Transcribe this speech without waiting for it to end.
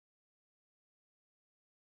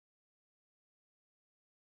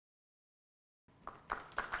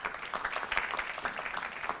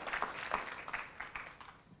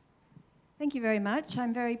Thank you very much.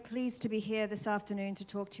 I'm very pleased to be here this afternoon to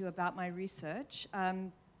talk to you about my research. I've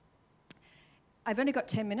only got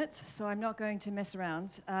 10 minutes, so I'm not going to mess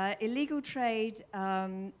around. Illegal trade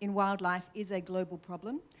in wildlife is a global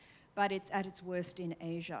problem, but it's at its worst in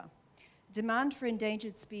Asia. Demand for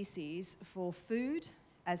endangered species for food,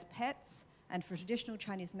 as pets, and for traditional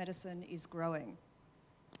Chinese medicine is growing.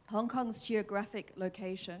 Hong Kong's geographic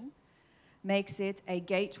location makes it a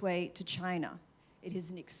gateway to China. It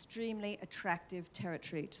is an extremely attractive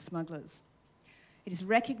territory to smugglers. It is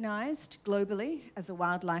recognized globally as a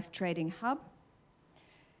wildlife trading hub.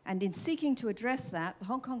 And in seeking to address that, the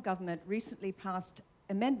Hong Kong government recently passed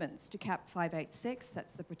amendments to Cap 586,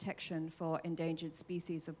 that's the Protection for Endangered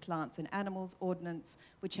Species of Plants and Animals Ordinance,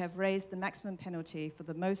 which have raised the maximum penalty for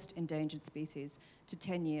the most endangered species to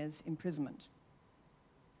 10 years imprisonment.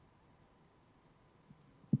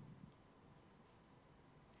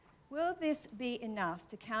 Will this be enough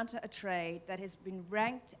to counter a trade that has been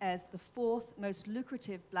ranked as the 4th most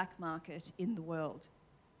lucrative black market in the world?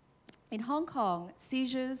 In Hong Kong,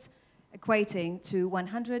 seizures equating to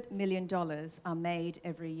 $100 million are made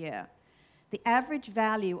every year. The average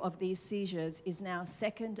value of these seizures is now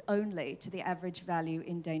second only to the average value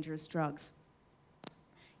in dangerous drugs.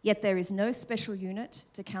 Yet there is no special unit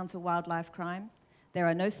to counter wildlife crime. There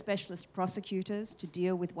are no specialist prosecutors to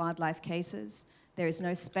deal with wildlife cases. There is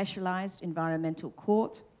no specialized environmental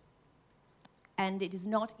court, and it is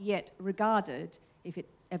not yet regarded, if it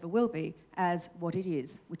ever will be, as what it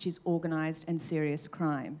is, which is organized and serious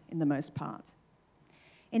crime in the most part.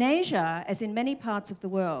 In Asia, as in many parts of the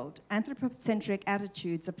world, anthropocentric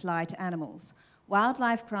attitudes apply to animals.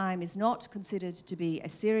 Wildlife crime is not considered to be a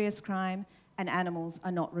serious crime, and animals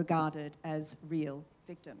are not regarded as real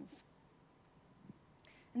victims.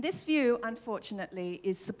 And this view, unfortunately,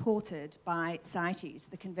 is supported by CITES,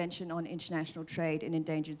 the Convention on International Trade in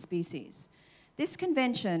Endangered Species. This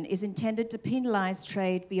convention is intended to penalize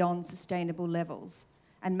trade beyond sustainable levels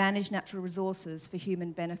and manage natural resources for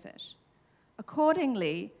human benefit.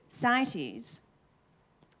 Accordingly, CITES,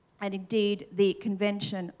 and indeed the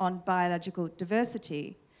Convention on Biological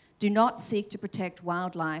Diversity, do not seek to protect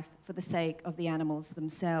wildlife for the sake of the animals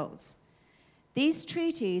themselves. These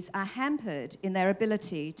treaties are hampered in their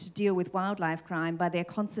ability to deal with wildlife crime by their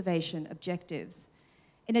conservation objectives.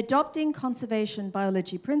 In adopting conservation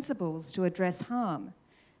biology principles to address harm,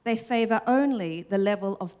 they favor only the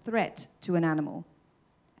level of threat to an animal.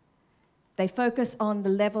 They focus on the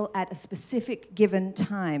level at a specific given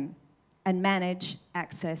time and manage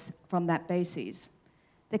access from that basis.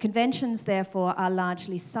 The conventions, therefore, are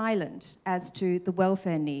largely silent as to the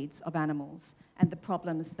welfare needs of animals and the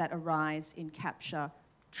problems that arise in capture,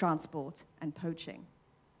 transport, and poaching.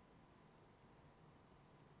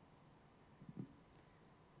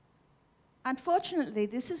 Unfortunately,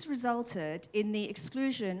 this has resulted in the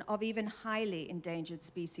exclusion of even highly endangered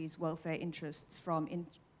species welfare interests from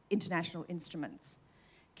international instruments.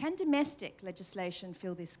 Can domestic legislation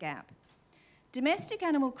fill this gap? Domestic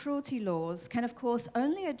animal cruelty laws can, of course,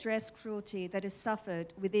 only address cruelty that is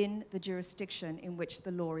suffered within the jurisdiction in which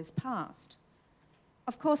the law is passed.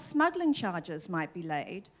 Of course, smuggling charges might be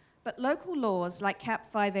laid, but local laws like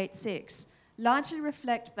Cap 586 largely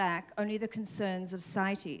reflect back only the concerns of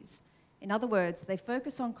CITES. In other words, they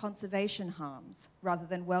focus on conservation harms rather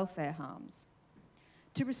than welfare harms.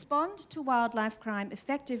 To respond to wildlife crime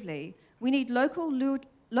effectively, we need local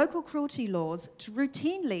cruelty laws to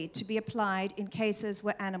routinely to be applied in cases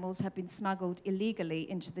where animals have been smuggled illegally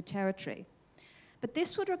into the territory. But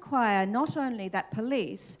this would require not only that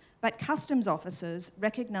police, but customs officers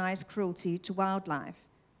recognize cruelty to wildlife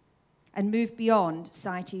and move beyond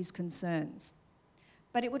CITES concerns.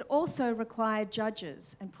 But it would also require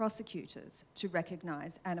judges and prosecutors to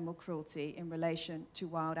recognize animal cruelty in relation to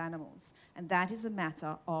wild animals, and that is a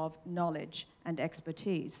matter of knowledge and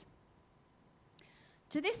expertise.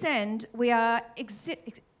 To this end, we are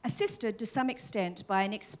assisted to some extent by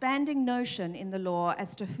an expanding notion in the law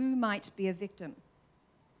as to who might be a victim.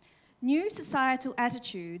 New societal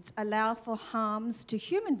attitudes allow for harms to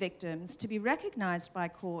human victims to be recognized by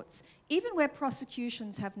courts even where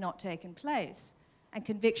prosecutions have not taken place and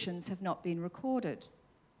convictions have not been recorded.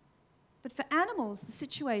 But for animals, the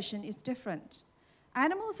situation is different.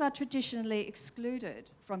 Animals are traditionally excluded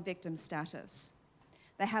from victim status.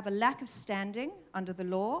 They have a lack of standing under the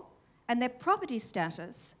law, and their property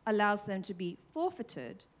status allows them to be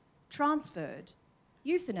forfeited, transferred,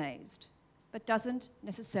 euthanized, but doesn't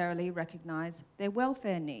necessarily recognize their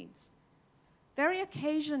welfare needs. Very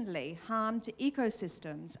occasionally, harm to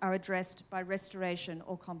ecosystems are addressed by restoration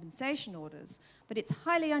or compensation orders, but it's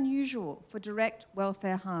highly unusual for direct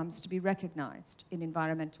welfare harms to be recognized in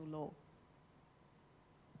environmental law.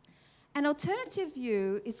 An alternative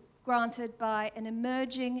view is granted by an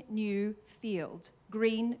emerging new field,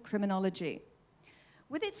 green criminology.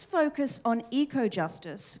 With its focus on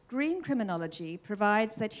eco-justice, green criminology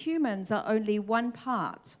provides that humans are only one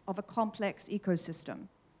part of a complex ecosystem.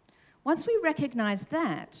 Once we recognize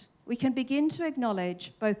that, we can begin to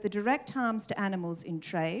acknowledge both the direct harms to animals in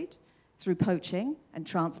trade, through poaching and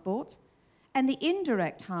transport, and the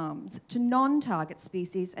indirect harms to non-target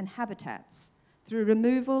species and habitats, through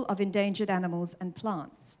removal of endangered animals and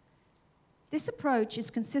plants. This approach is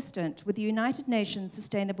consistent with the United Nations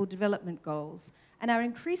Sustainable Development Goals and our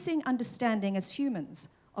increasing understanding as humans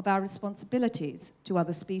of our responsibilities to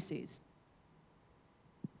other species.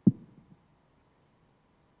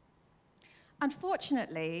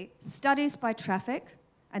 Unfortunately, studies by Trafficked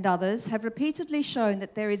and others have repeatedly shown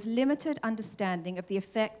that there is limited understanding of the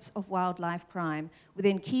effects of wildlife crime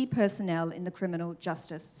within key personnel in the criminal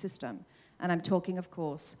justice system. And I'm talking, of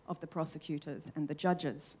course, of the prosecutors and the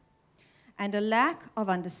judges. And a lack of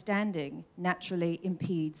understanding naturally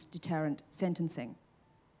impedes deterrent sentencing.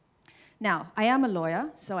 Now, I am a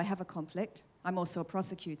lawyer, so I have a conflict. I'm also a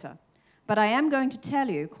prosecutor. But I am going to tell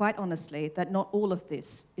you, quite honestly, that not all of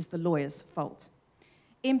this is the lawyer's fault.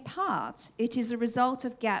 In part, it is a result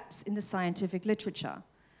of gaps in the scientific literature.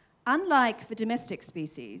 Unlike for domestic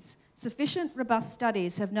species, sufficient robust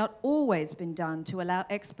studies have not always been done to allow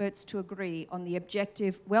experts to agree on the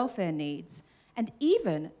objective welfare needs and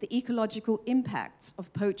even the ecological impacts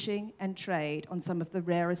of poaching and trade on some of the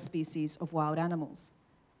rarest species of wild animals.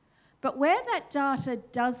 But where that data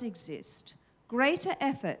does exist, greater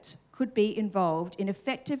effort could be involved in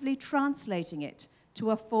effectively translating it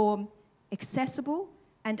to a form accessible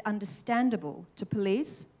and understandable to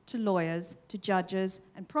police, to lawyers, to judges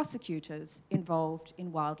and prosecutors involved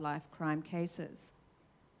in wildlife crime cases.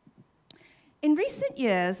 In recent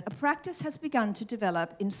years, a practice has begun to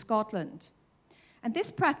develop in Scotland. And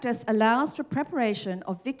this practice allows for preparation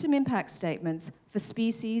of victim impact statements for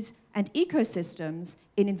species and ecosystems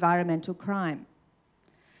in environmental crime.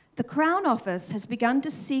 The Crown Office has begun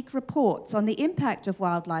to seek reports on the impact of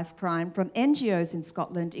wildlife crime from NGOs in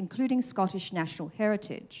Scotland, including Scottish National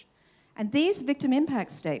Heritage. And these victim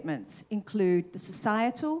impact statements include the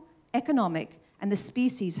societal, economic, and the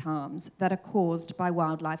species harms that are caused by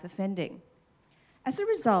wildlife offending. As a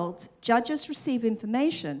result, judges receive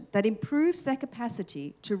information that improves their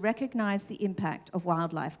capacity to recognize the impact of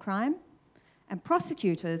wildlife crime, and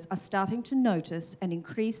prosecutors are starting to notice an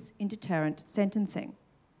increase in deterrent sentencing.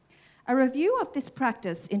 A review of this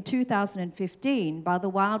practice in 2015 by the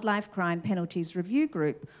Wildlife Crime Penalties Review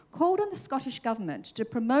Group called on the Scottish Government to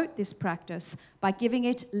promote this practice by giving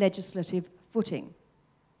it legislative footing.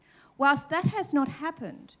 Whilst that has not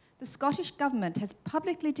happened, the Scottish Government has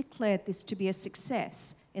publicly declared this to be a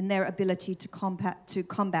success in their ability to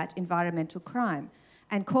combat environmental crime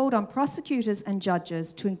and called on prosecutors and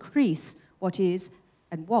judges to increase what is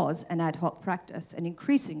and was an ad hoc practice and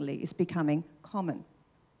increasingly is becoming common.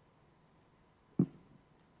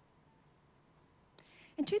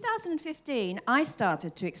 In 2015, I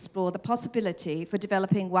started to explore the possibility for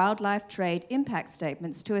developing wildlife trade impact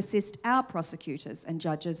statements to assist our prosecutors and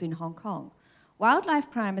judges in Hong Kong.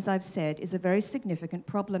 Wildlife crime, as I've said, is a very significant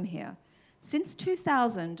problem here. Since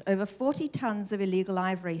 2000, over 40 tons of illegal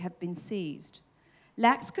ivory have been seized.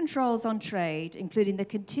 Lax controls on trade, including the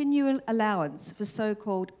continual allowance for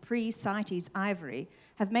so-called pre-CITES ivory,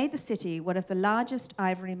 have made the city one of the largest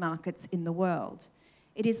ivory markets in the world.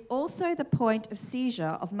 It is also the point of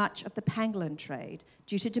seizure of much of the pangolin trade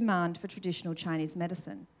due to demand for traditional Chinese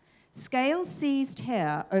medicine. Scales seized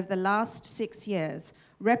here over the last 6 years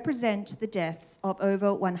represent the deaths of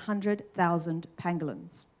over 100,000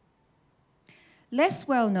 pangolins. Less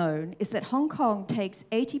well known is that Hong Kong takes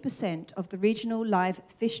 80% of the regional live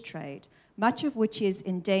fish trade, much of which is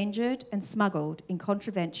endangered and smuggled in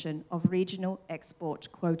contravention of regional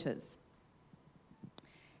export quotas.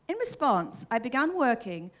 In response, I began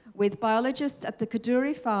working with biologists at the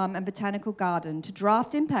Kadoorie Farm and Botanical Garden to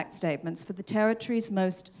draft impact statements for the territory's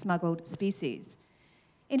most smuggled species.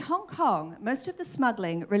 In Hong Kong, most of the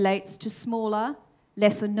smuggling relates to smaller,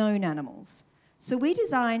 lesser-known animals. So we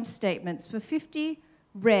designed statements for 50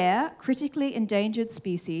 rare, critically endangered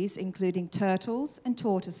species, including turtles and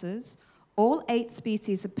tortoises, all 8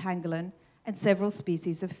 species of pangolin, and several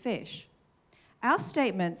species of fish. Our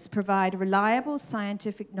statements provide reliable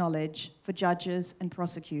scientific knowledge for judges and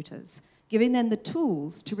prosecutors, giving them the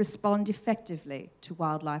tools to respond effectively to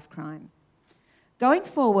wildlife crime. Going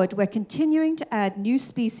forward, we're continuing to add new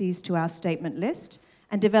species to our statement list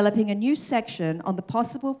and developing a new section on the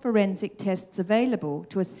possible forensic tests available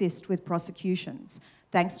to assist with prosecutions.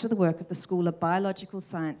 thanks to the work of the School of Biological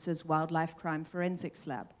Sciences Wildlife Crime Forensics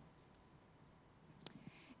Lab.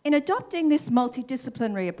 In adopting this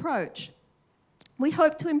multidisciplinary approach, we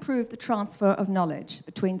hope to improve the transfer of knowledge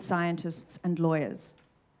between scientists and lawyers.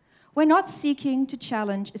 We're not seeking to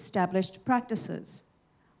challenge established practices.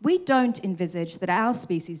 We don't envisage that our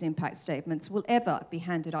species impact statements will ever be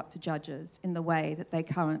handed up to judges in the way that they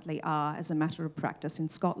currently are as a matter of practice in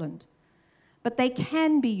Scotland. But they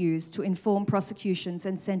can be used to inform prosecutions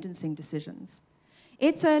and sentencing decisions.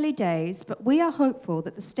 It's early days, but we are hopeful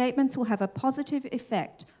that the statements will have a positive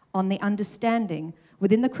effect on the understanding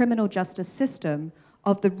within the criminal justice system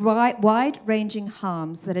of the wide-ranging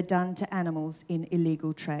harms that are done to animals in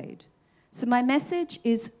illegal trade. So my message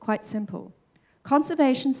is quite simple.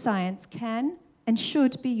 Conservation science can and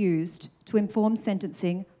should be used to inform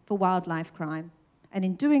sentencing for wildlife crime, and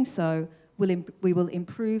in doing so, we will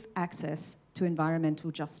improve access to environmental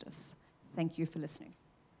justice. Thank you for listening.